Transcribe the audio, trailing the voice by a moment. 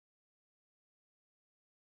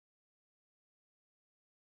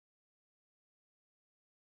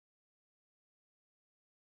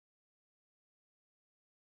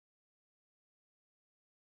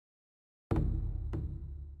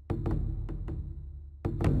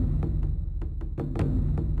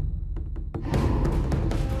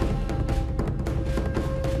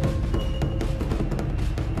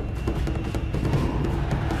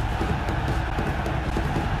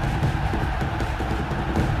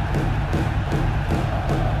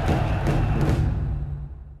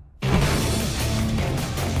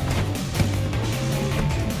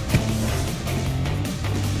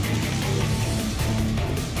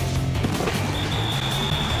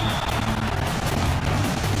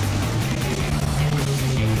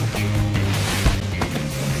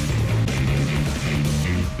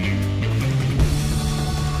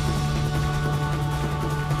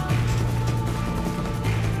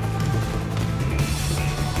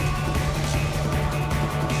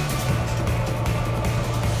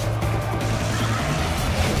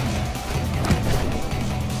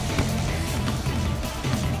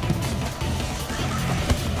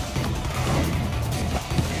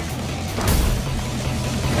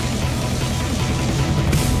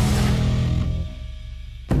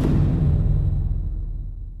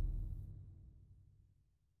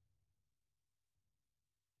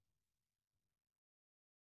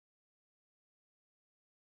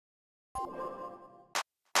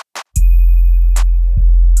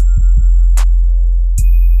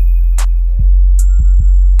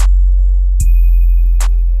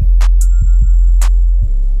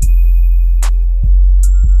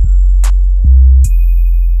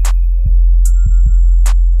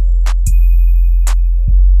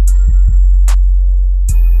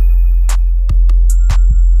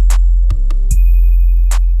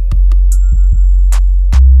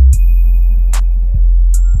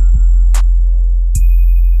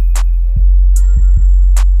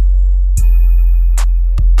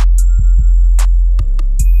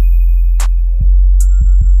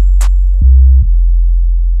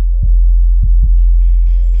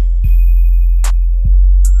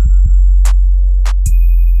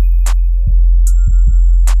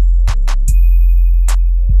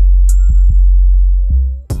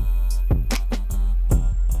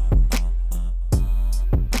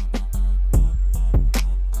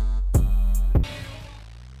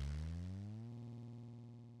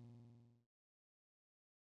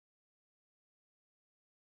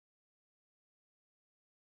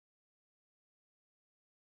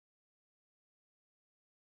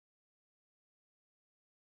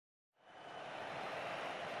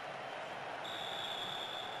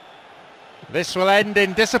This will end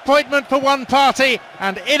in disappointment for one party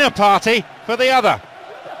and inner party for the other.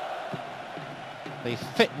 The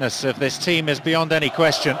fitness of this team is beyond any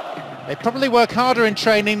question. They probably work harder in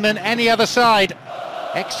training than any other side.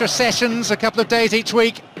 Extra sessions, a couple of days each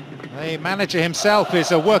week. The manager himself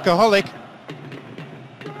is a workaholic.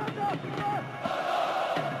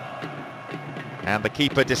 And the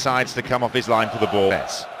keeper decides to come off his line for the ball.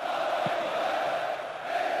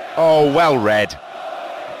 Oh, well read.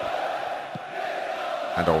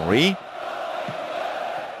 And Henri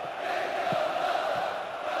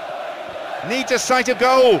needs a sight of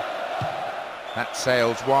goal. That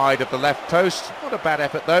sails wide of the left post. Not a bad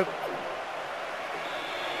effort though.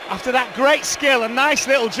 After that great skill, a nice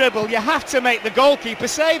little dribble, you have to make the goalkeeper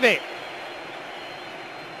save it.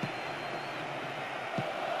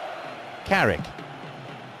 Carrick.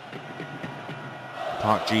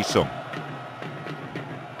 Park Ji-sung.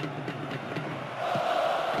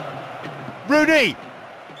 Rooney!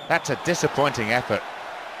 That's a disappointing effort.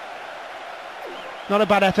 Not a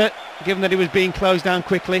bad effort, given that he was being closed down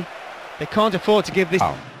quickly. They can't afford to give this...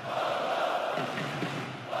 Oh.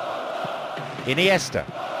 Iniesta.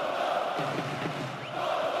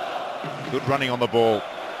 Good running on the ball.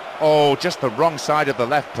 Oh, just the wrong side of the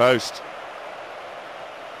left post.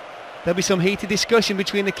 There'll be some heated discussion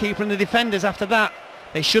between the keeper and the defenders after that.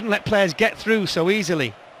 They shouldn't let players get through so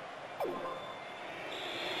easily.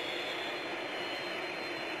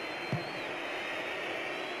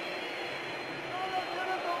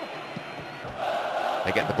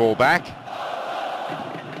 They get the ball back.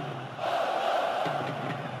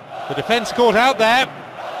 The defence caught out there,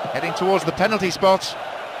 heading towards the penalty spot.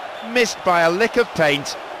 Missed by a lick of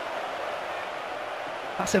paint.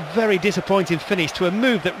 That's a very disappointing finish to a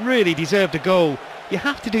move that really deserved a goal. You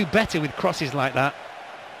have to do better with crosses like that.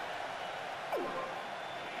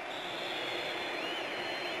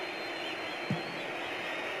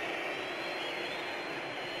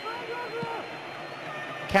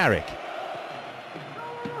 Carrick.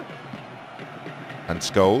 And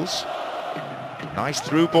Scholes. Nice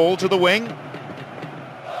through ball to the wing.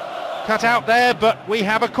 Cut out there, but we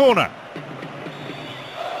have a corner.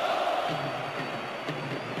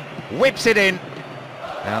 Whips it in.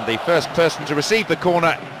 And the first person to receive the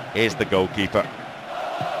corner is the goalkeeper.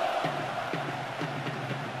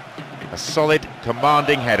 A solid,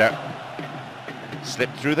 commanding header.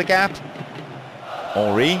 Slipped through the gap.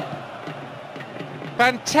 Henri.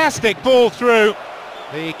 Fantastic ball through.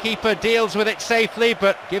 The keeper deals with it safely,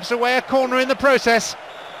 but gives away a corner in the process.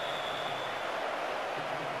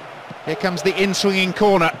 Here comes the in-swinging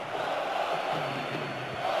corner.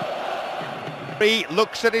 He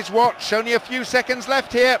looks at his watch, only a few seconds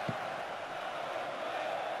left here.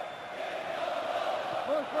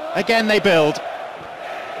 Again they build.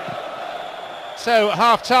 So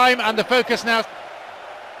half-time and the focus now.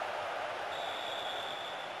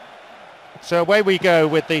 So away we go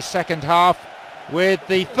with the second half, with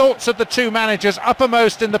the thoughts of the two managers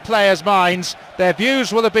uppermost in the players' minds. Their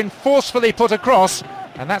views will have been forcefully put across,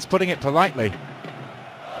 and that's putting it politely.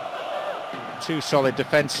 Two solid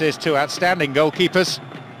defences, two outstanding goalkeepers.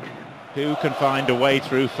 Who can find a way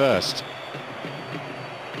through first?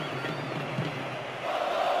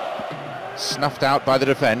 Snuffed out by the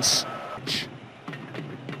defence.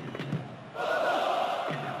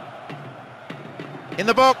 In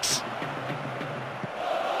the box.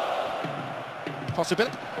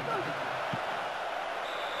 Possibility.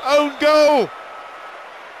 Own goal!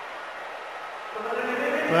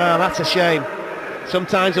 Well, that's a shame.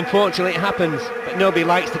 Sometimes, unfortunately, it happens, but nobody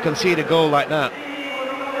likes to concede a goal like that.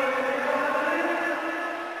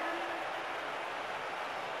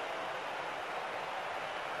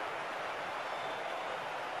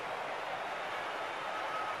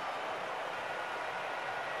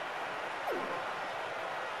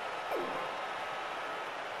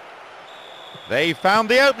 They found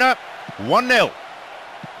the opener, 1-0.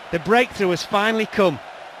 The breakthrough has finally come.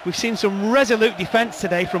 We've seen some resolute defence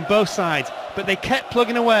today from both sides, but they kept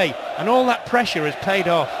plugging away, and all that pressure has paid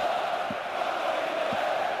off.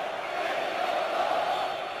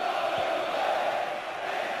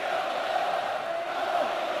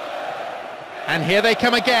 And here they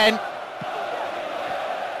come again.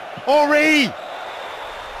 Henry!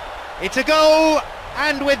 It's a goal,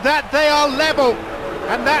 and with that they are level.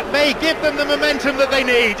 And that may give them the momentum that they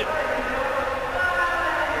need.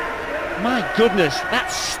 My goodness,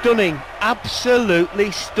 that's stunning,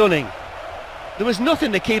 absolutely stunning. There was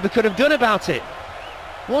nothing the keeper could have done about it.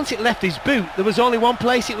 Once it left his boot, there was only one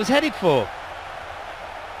place it was headed for.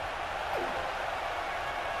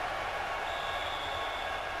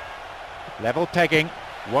 Level pegging,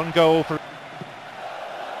 1 goal for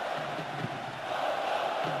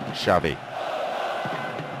Xavi.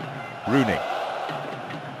 Rooney.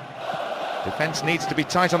 Defence needs to be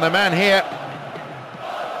tight on the man here.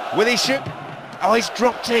 Will he shoot? Oh, he's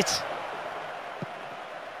dropped it.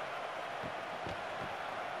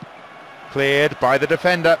 Cleared by the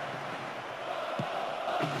defender.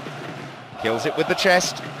 Kills it with the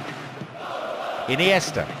chest.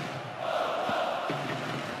 Iniesta.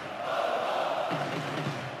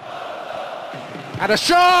 And a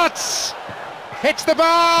shot! Hits the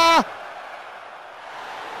bar!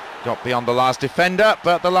 Got beyond the last defender,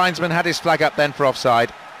 but the linesman had his flag up then for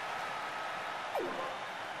offside.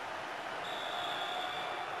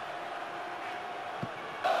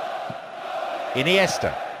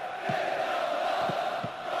 Iniesta.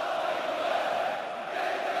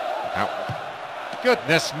 Out.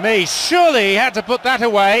 Goodness me, surely he had to put that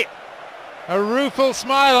away. A rueful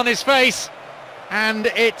smile on his face, and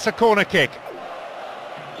it's a corner kick.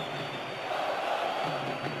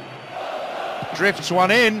 Drifts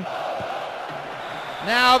one in.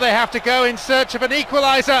 Now they have to go in search of an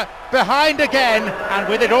equaliser. Behind again, and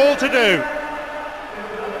with it all to do.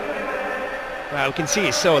 Well, we can see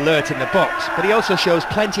he's so alert in the box, but he also shows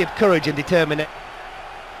plenty of courage and determination.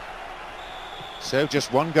 So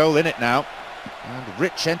just 1 goal in it now, and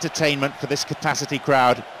rich entertainment for this capacity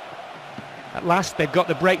crowd. At last they've got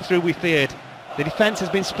the breakthrough we feared. The defence has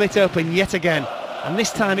been split open yet again, and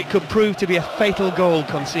this time it could prove to be a fatal goal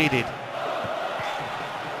conceded.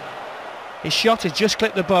 His shot has just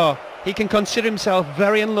clipped the bar. He can consider himself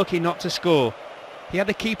very unlucky not to score. He had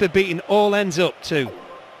the keeper beaten all ends up too.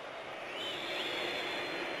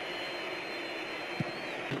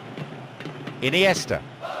 Iniesta.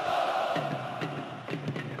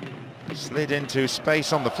 Slid into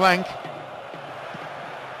space on the flank.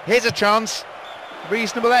 Here's a chance.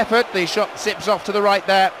 Reasonable effort. The shot zips off to the right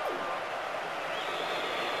there.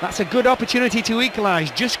 That's a good opportunity to equalise,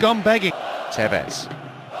 just gone begging. Tevez.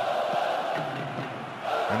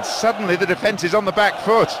 And suddenly the defence is on the back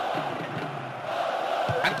foot.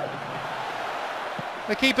 And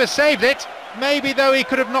the keeper saved it. Maybe, though, he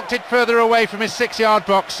could have knocked it further away from his 6-yard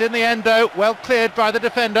box. In the end, though, well cleared by the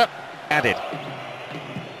defender. Added.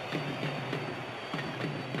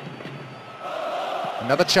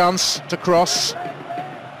 Another chance to cross.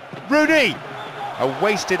 Rooney! A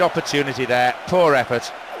wasted opportunity there. Poor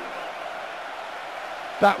effort.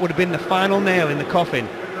 That would have been the final nail in the coffin.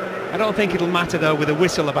 I don't think it'll matter, though, with a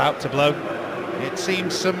whistle about to blow. It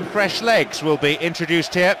seems some fresh legs will be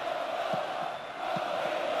introduced here.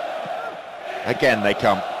 Again they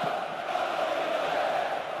come.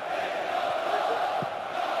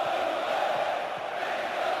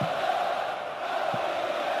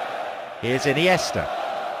 Here's Iniesta.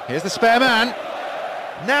 Here's the spare man.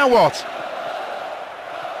 Now what?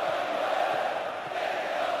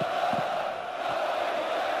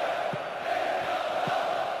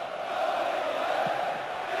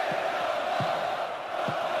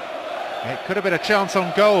 It could have been a chance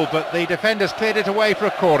on goal, but the defenders cleared it away for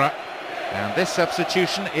a corner. And this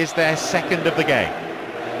substitution is their second of the game.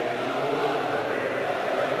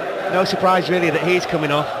 No surprise really that he's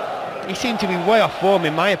coming off. He seemed to be way off form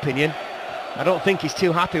in my opinion. I don't think he's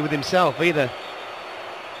too happy with himself either.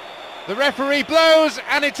 The referee blows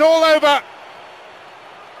and it's all over.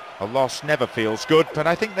 A loss never feels good, but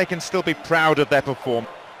I think they can still be proud of their performance.